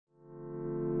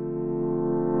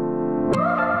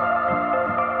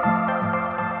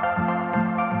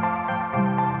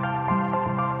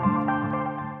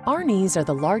knees are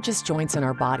the largest joints in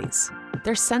our bodies.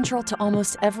 They're central to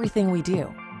almost everything we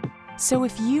do. So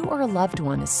if you or a loved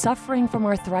one is suffering from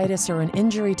arthritis or an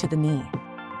injury to the knee,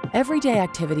 everyday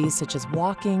activities such as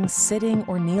walking, sitting,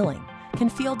 or kneeling can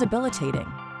feel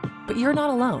debilitating. But you're not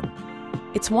alone.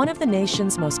 It's one of the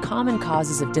nation's most common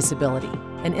causes of disability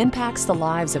and impacts the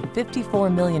lives of 54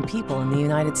 million people in the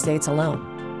United States alone.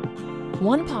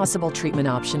 One possible treatment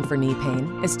option for knee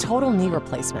pain is total knee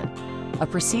replacement, a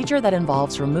procedure that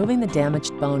involves removing the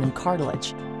damaged bone and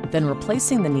cartilage, then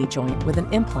replacing the knee joint with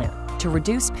an implant to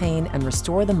reduce pain and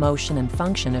restore the motion and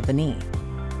function of the knee.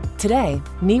 Today,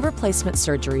 knee replacement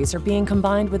surgeries are being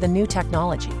combined with a new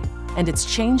technology, and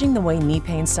it's changing the way knee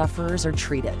pain sufferers are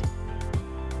treated.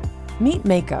 Meet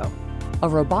Mako, a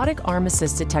robotic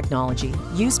arm-assisted technology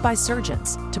used by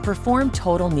surgeons to perform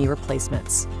total knee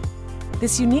replacements.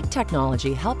 This unique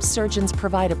technology helps surgeons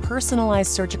provide a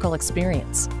personalized surgical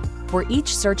experience, where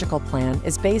each surgical plan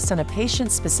is based on a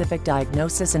patient-specific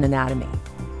diagnosis and anatomy.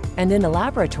 And in a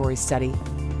laboratory study,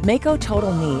 Mako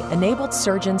Total Knee enabled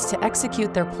surgeons to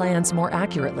execute their plans more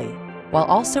accurately, while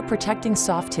also protecting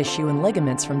soft tissue and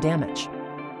ligaments from damage.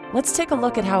 Let's take a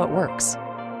look at how it works.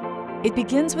 It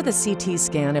begins with a CT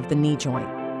scan of the knee joint.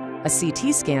 A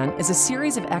CT scan is a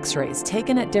series of X-rays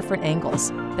taken at different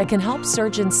angles that can help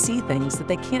surgeons see things that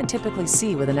they can't typically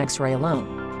see with an X-ray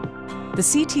alone. The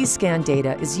CT scan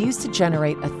data is used to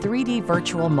generate a 3D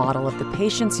virtual model of the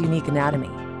patient's unique anatomy.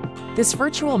 This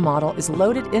virtual model is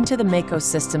loaded into the Mako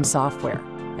system software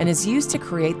and is used to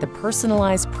create the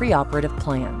personalized preoperative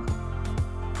plan.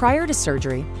 Prior to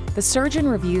surgery, the surgeon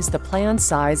reviews the plan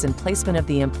size and placement of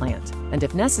the implant, and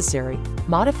if necessary,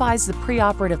 modifies the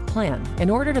preoperative plan in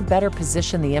order to better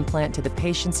position the implant to the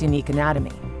patient's unique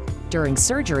anatomy. During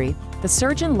surgery, the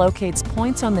surgeon locates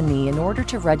points on the knee in order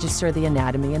to register the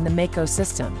anatomy in the Mako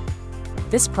system.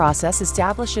 This process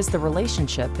establishes the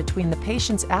relationship between the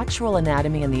patient's actual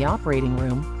anatomy in the operating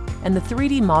room and the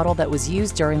 3D model that was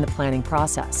used during the planning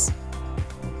process.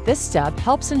 This step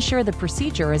helps ensure the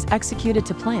procedure is executed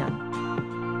to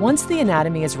plan. Once the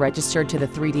anatomy is registered to the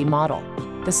 3D model,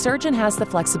 the surgeon has the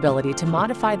flexibility to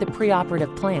modify the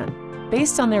preoperative plan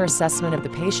based on their assessment of the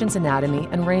patient's anatomy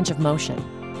and range of motion.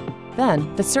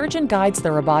 Then, the surgeon guides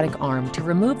the robotic arm to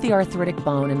remove the arthritic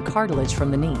bone and cartilage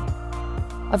from the knee.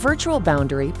 A virtual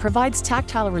boundary provides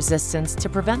tactile resistance to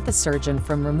prevent the surgeon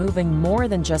from removing more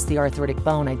than just the arthritic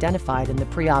bone identified in the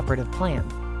preoperative plan.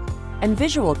 And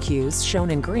visual cues, shown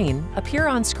in green, appear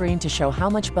on screen to show how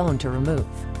much bone to remove.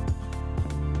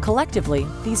 Collectively,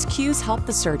 these cues help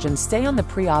the surgeon stay on the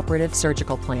preoperative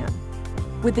surgical plan.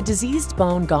 With the diseased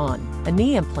bone gone, a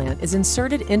knee implant is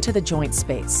inserted into the joint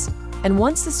space. And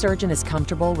once the surgeon is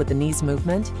comfortable with the knee's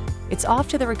movement, it's off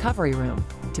to the recovery room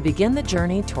to begin the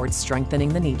journey towards strengthening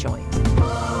the knee joint.